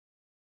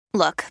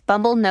Look,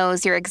 Bumble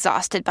knows you're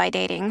exhausted by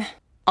dating.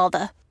 All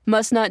the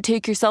must not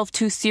take yourself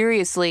too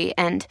seriously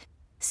and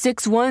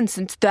 6'1"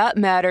 since that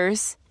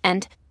matters.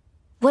 And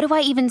what do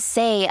I even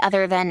say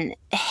other than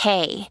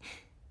hey?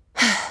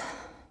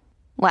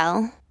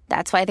 Well,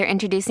 that's why they're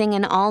introducing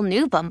an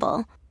all-new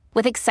Bumble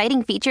with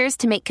exciting features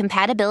to make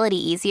compatibility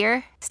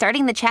easier,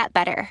 starting the chat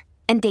better,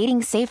 and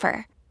dating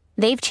safer.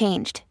 They've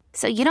changed,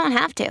 so you don't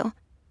have to.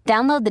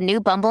 Download the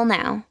new Bumble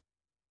now.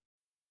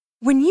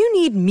 When you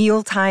need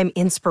mealtime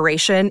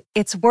inspiration,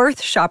 it's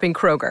worth shopping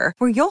Kroger,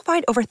 where you'll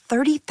find over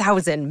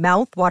 30,000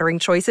 mouth-watering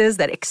choices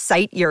that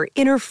excite your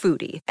inner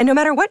foodie. And no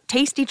matter what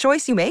tasty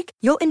choice you make,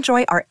 you'll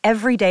enjoy our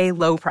everyday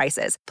low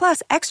prices,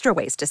 plus extra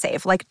ways to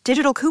save, like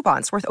digital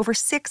coupons worth over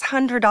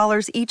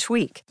 $600 each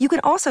week. You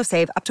can also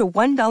save up to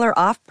 $1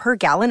 off per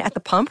gallon at the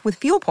pump with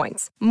fuel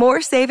points.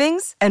 More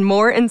savings and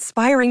more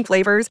inspiring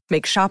flavors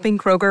make shopping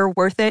Kroger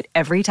worth it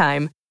every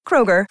time.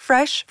 Kroger,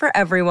 fresh for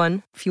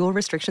everyone. Fuel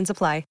restrictions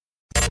apply.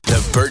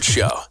 The Burt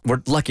Show.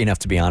 We're lucky enough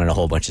to be on in a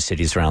whole bunch of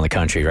cities around the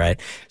country, right?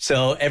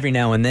 So every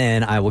now and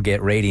then I will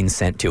get ratings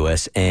sent to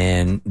us,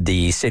 and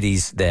the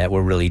cities that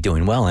we're really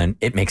doing well in,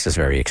 it makes us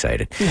very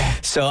excited. Yeah.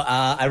 So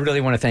I really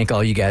want to thank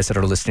all you guys that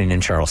are listening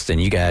in Charleston.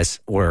 You guys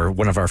were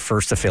one of our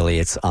first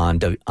affiliates on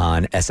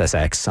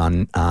SSX,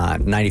 on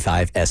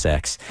 95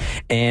 SX,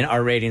 and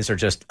our ratings are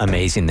just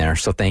amazing there.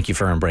 So thank you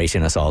for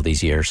embracing us all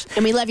these years.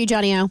 And we love you,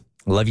 Johnny O.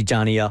 Love you,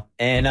 Johnny O.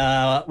 And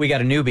we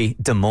got a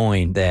newbie, Des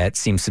Moines, that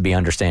seems to be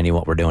understanding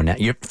what we're doing now.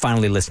 You're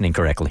finally listening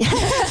correctly.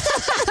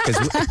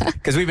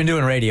 Because we've been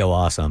doing radio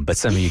awesome, but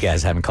some of you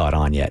guys haven't caught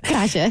on yet.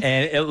 Gotcha.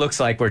 And it looks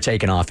like we're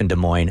taking off in Des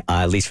Moines,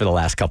 at least for the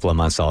last couple of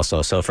months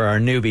also. So for our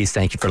newbies,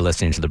 thank you for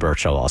listening to The Burt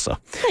Show also.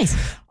 Nice.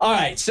 All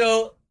right,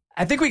 so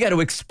I think we got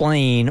to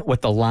explain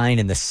what the line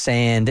in the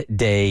sand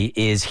day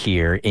is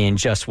here in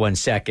just 1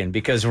 second,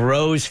 because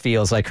Rose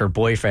feels like her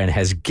boyfriend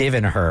has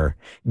given her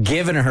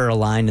a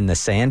line in the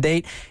sand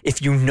date.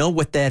 If you know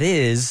what that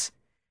is,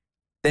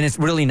 then it's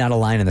really not a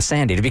line in the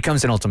sand date. It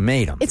becomes an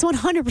ultimatum. It's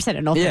 100%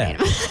 an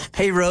ultimatum. Yeah.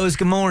 Hey, Rose,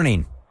 good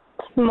morning.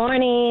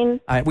 Morning.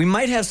 All right, we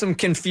might have some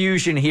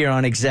confusion here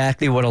on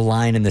exactly what a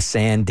line in the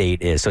sand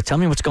date is. So tell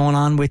me what's going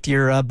on with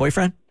your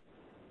boyfriend.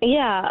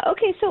 Yeah.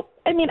 Okay. So,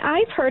 I mean,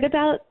 I've heard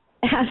about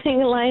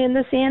having a line in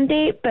the sand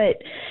date,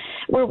 but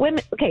we're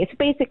women. Okay. So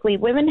basically,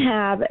 women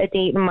have a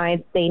date in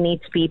mind they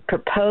need to be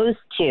proposed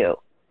to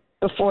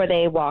before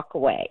they walk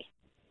away.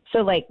 So,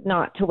 like,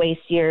 not to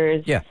waste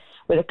years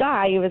with a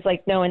guy who has,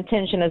 like, no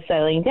intention of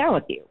settling down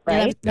with you,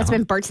 right? Yeah, that's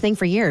been Bert's thing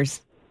for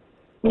years.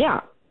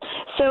 Yeah.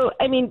 So,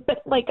 I mean,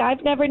 but, like,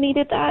 I've never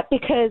needed that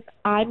because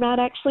I'm not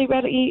actually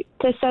ready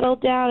to settle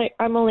down.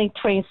 I'm only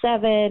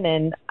 27,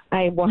 and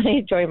I want to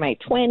enjoy my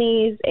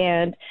 20s,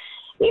 and,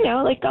 you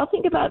know, like, I'll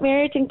think about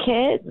marriage and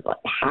kids, like,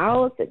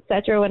 house,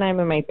 etc. when I'm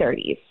in my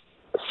 30s.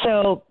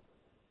 So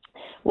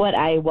what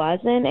I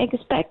wasn't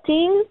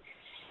expecting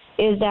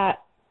is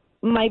that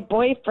my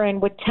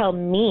boyfriend would tell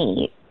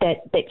me that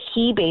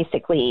he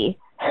basically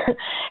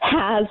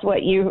has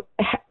what you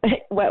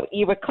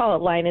would call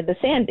a line in the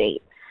sand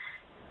date.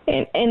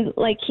 And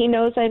like, he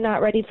knows I'm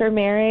not ready for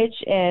marriage,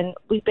 and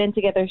we've been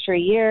together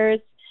 3 years,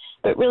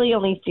 but really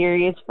only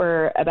serious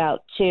for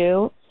about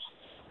 2.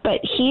 But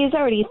he's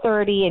already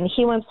 30 and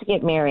he wants to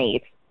get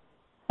married.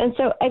 And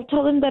so I've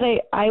told him that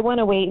I want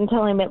to wait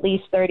until I'm at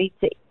least 30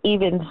 to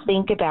even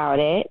think about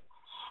it.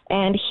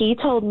 And he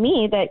told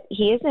me that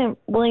he isn't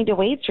willing to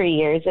wait 3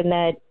 years and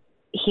that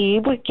he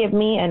would give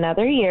me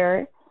another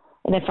year.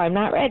 And if I'm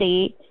not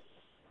ready,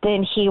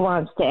 then he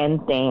wants to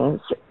end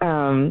things.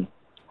 And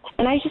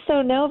I just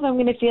don't know if I'm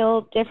going to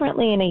feel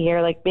differently in a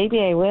year. Like, maybe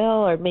I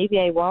will, or maybe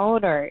I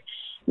won't, or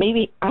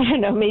maybe, I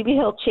don't know, maybe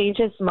he'll change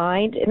his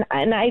mind.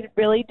 And I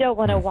really don't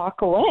want to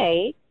walk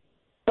away.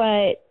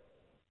 But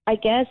I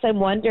guess I'm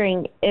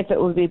wondering if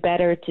it would be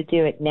better to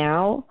do it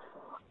now,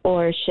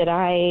 or should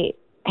I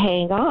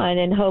hang on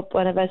and hope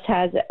one of us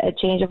has a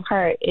change of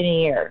heart in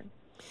a year?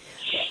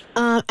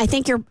 I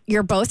think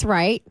you're both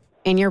right,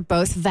 and you're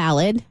both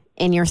valid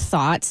in your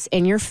thoughts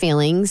and your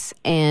feelings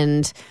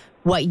and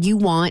what you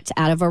want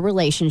out of a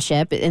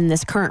relationship, in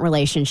this current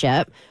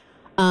relationship.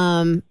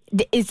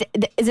 Is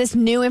this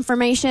new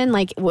information?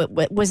 Like,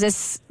 what was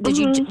this? Did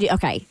you?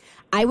 Okay.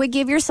 I would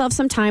give yourself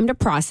some time to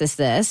process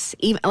this.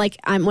 Even like,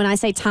 when I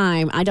say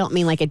time, I don't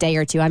mean like a day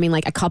or two. I mean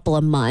like a couple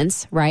of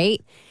months,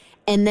 right?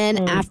 And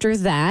then after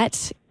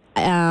that,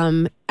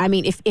 I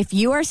mean, if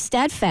you are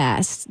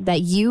steadfast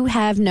that you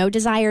have no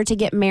desire to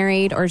get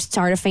married or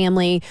start a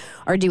family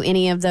or do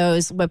any of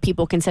those what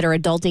people consider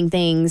adulting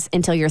things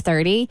until you're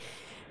 30,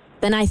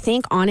 then I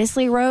think,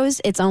 honestly,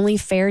 Rose, it's only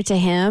fair to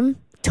him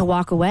to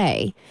walk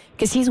away,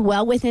 because he's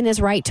well within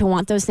his right to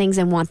want those things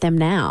and want them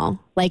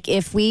now. Like,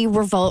 if we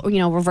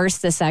reverse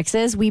the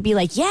sexes, we'd be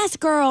like, yes,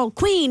 girl,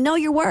 queen, know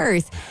your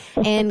worth.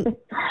 And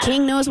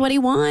King knows what he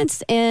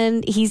wants,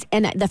 and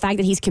the fact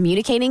that he's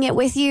communicating it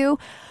with you.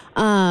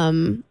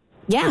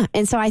 Yeah.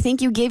 And so I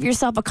think you give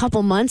yourself a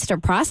couple months to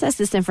process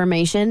this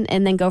information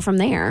and then go from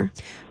there.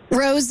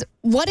 Rose,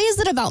 what is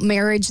it about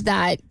marriage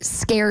that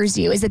scares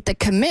you? Is it the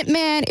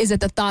commitment? Is it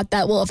the thought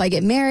that, well, if I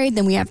get married,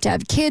 then we have to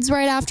have kids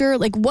right after?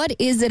 Like, what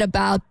is it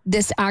about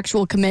this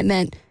actual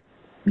commitment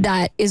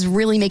that is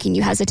really making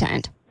you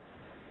hesitant?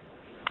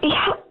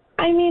 Yeah,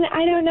 I mean,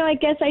 I don't know. I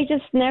guess I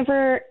just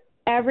never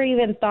ever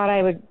even thought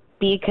I would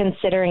be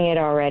considering it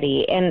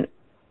already. And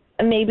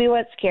maybe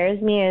what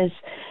scares me is,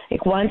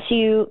 like, once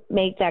you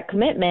make that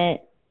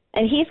commitment,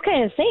 and he's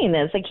kind of saying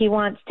this, like, he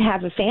wants to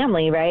have a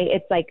family, right?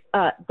 It's like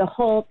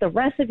the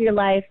rest of your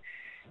life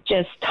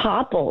just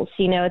topples.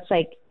 You know, it's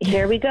like,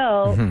 here we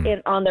go,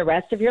 and on the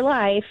rest of your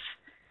life,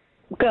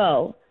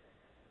 go.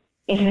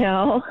 You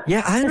know?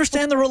 Yeah, I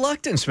understand the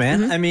reluctance,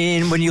 man. I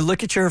mean, when you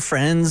look at your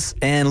friends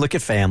and look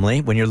at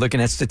family, when you're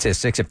looking at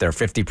statistics, if they're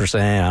 50%,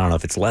 I don't know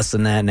if it's less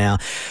than that now,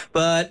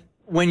 but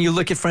when you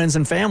look at friends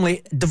and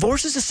family,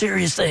 divorce is a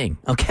serious thing,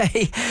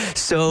 okay?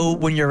 So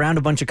when you're around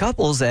a bunch of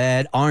couples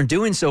that aren't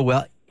doing so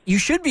well, you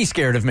should be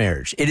scared of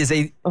marriage. It is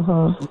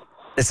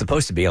it's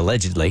supposed to be,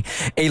 allegedly,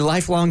 a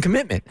lifelong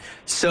commitment.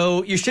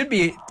 So you should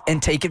be,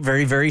 and take it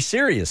very, very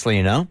seriously,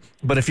 you know?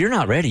 But if you're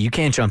not ready, you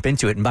can't jump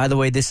into it. And by the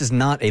way, this is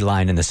not a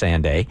line in the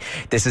sand day.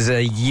 This is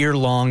a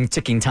year-long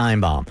ticking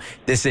time bomb.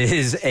 This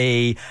is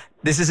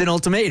an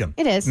ultimatum.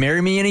 It is.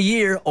 Marry me in a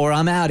year or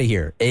I'm out of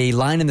here. A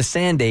line in the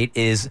sand date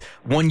is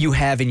one you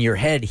have in your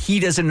head he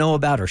doesn't know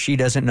about or she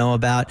doesn't know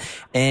about.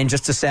 And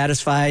just to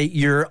satisfy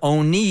your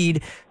own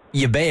need,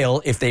 you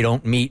bail if they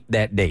don't meet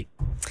that date.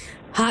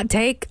 Hot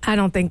take, I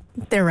don't think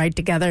they're right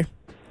together.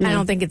 I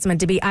don't think it's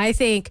meant to be. I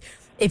think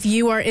if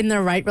you are in the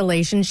right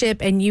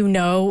relationship and you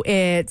know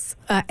it's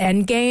an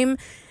end game,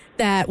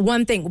 that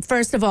one thing,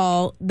 first of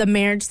all, the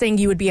marriage thing,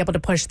 you would be able to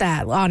push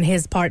that on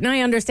his part. And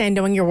I understand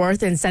knowing your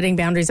worth and setting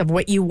boundaries of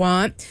what you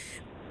want,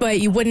 but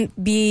you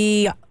wouldn't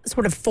be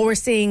sort of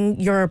forcing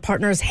your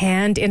partner's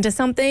hand into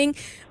something.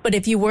 But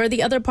if you were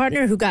the other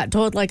partner who got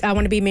told, like, I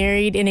want to be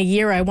married in a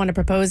year, I want to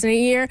propose in a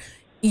year,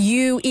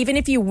 even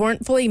if you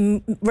weren't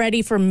fully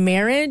ready for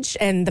marriage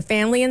and the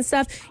family and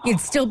stuff, you'd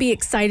still be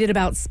excited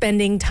about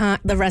spending time,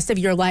 the rest of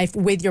your life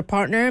with your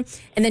partner.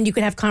 And then you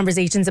could have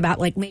conversations about,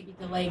 like, maybe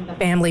delaying the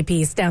family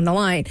piece down the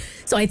line.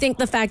 So I think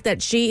the fact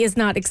that she is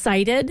not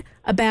excited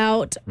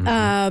about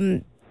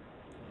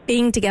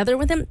being together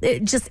with him,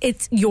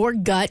 it's your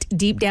gut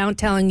deep down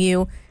telling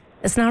you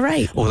it's not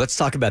right. Well, let's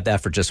talk about that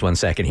for just 1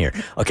 second here.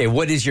 Okay,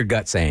 what is your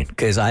gut saying?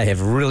 Because I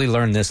have really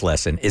learned this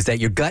lesson, is that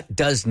your gut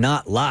does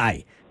not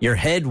lie. Your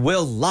head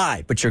will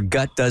lie, but your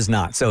gut does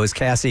not. So is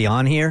Cassie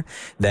on here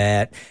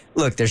that,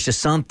 look, there's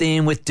just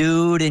something with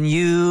dude and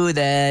you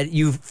that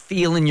you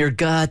feel in your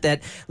gut,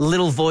 that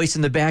little voice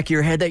in the back of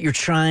your head that you're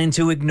trying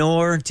to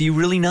ignore? Do you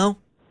really know?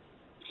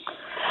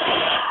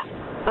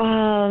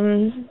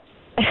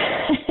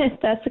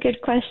 That's a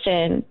good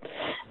question.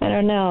 I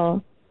don't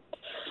know.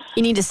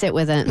 You need to sit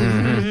with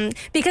it.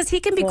 Because he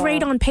can be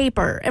great on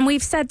paper. And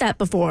we've said that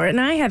before. And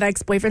I have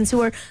ex-boyfriends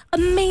who are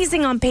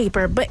amazing on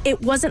paper, but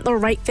it wasn't the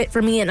right fit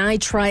for me. And I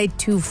tried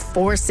to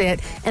force it.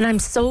 And I'm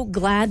so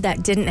glad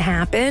that didn't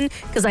happen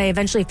because I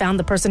eventually found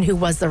the person who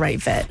was the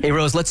right fit. Hey,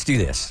 Rose, let's do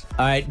this.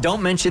 All right,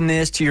 don't mention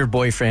this to your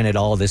boyfriend at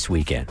all this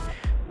weekend.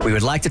 We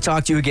would like to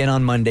talk to you again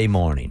on Monday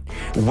morning.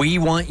 We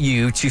want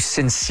you to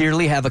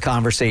sincerely have a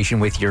conversation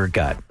with your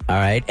gut, all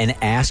right? And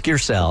ask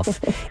yourself,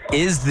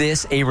 is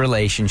this a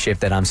relationship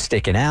that I'm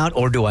sticking out,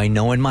 or do I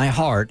know in my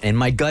heart and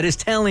my gut is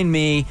telling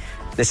me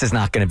this is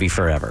not going to be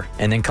forever?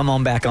 And then come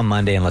on back on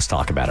Monday and let's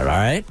talk about it, all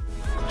right?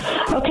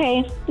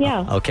 Okay,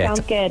 yeah. Okay. Sounds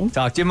good.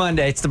 Talk to you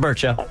Monday. It's The Burt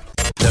Show.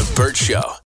 The Burt Show.